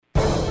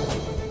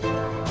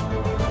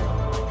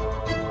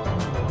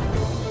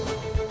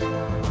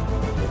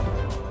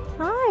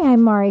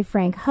I'm Mari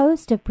Frank,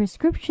 host of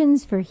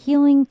Prescriptions for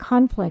Healing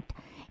Conflict.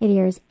 It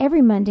airs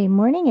every Monday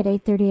morning at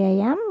 8:30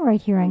 a.m.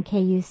 right here on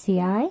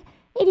KUCI,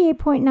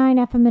 88.9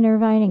 FM in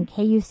Irvine and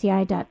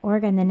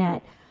KUCI.org on the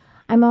net.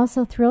 I'm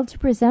also thrilled to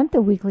present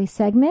the weekly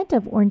segment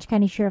of Orange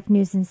County Sheriff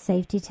News and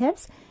Safety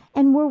Tips,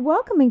 and we're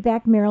welcoming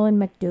back Marilyn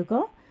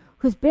MacDougall,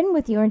 who's been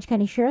with the Orange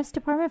County Sheriff's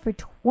Department for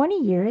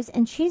 20 years,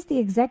 and she's the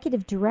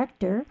Executive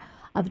Director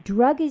of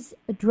Drug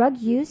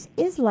Use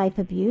is Life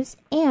Abuse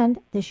and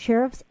the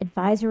Sheriff's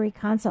Advisory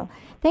Council.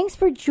 Thanks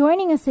for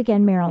joining us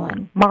again,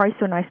 Marilyn. Mari,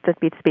 so nice to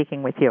be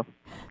speaking with you.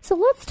 So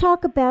let's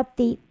talk about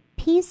the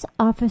Peace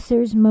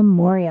Officers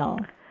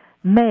Memorial.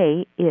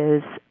 May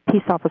is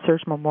Peace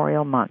Officers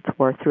Memorial Month,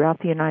 where throughout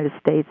the United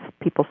States,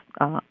 people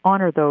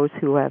honor those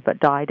who have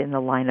died in the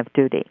line of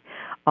duty.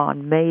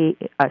 On May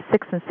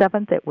 6th and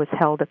 7th, it was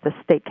held at the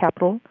state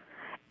capitol,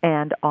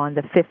 and on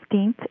the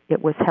 15th,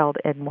 it was held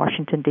in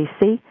Washington,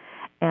 D.C.,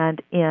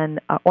 and in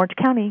Orange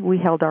County, we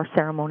held our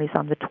ceremonies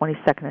on the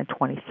 22nd and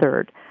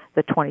 23rd.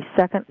 The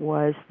 22nd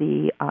was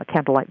the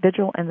candlelight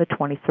vigil, and the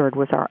 23rd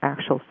was our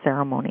actual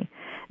ceremony.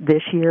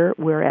 This year,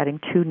 we're adding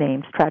two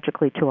names,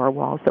 tragically, to our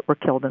walls that were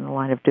killed in the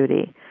line of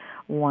duty.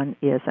 One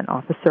is an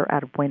officer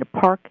out of Buena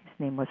Park. His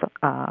name was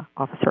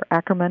Officer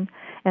Ackerman,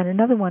 and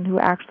another one who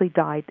actually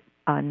died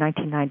in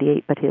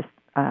 1998, but his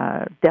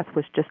death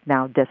was just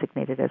now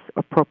designated as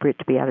appropriate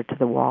to be added to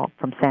the wall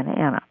from Santa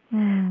Ana.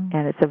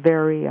 And it's a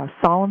very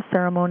solemn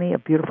ceremony, a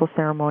beautiful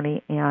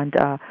ceremony, and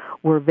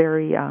we're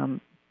very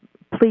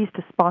pleased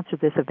to sponsor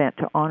this event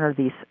to honor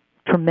these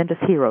tremendous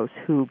heroes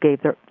who gave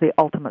the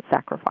ultimate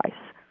sacrifice.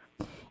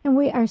 And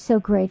we are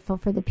so grateful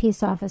for the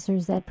peace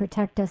officers that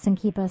protect us and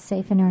keep us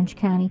safe in Orange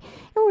County.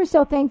 And we're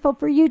so thankful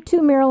for you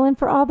too, Marilyn,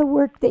 for all the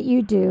work that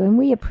you do, and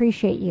we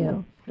appreciate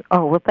you.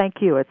 Oh, well, thank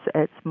you.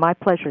 It's my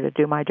pleasure to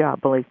do my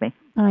job, believe me.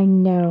 I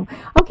know.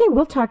 Okay,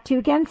 we'll talk to you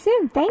again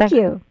soon. Thank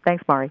you.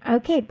 Thanks, Mari.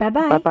 Okay,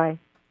 bye-bye. Bye-bye.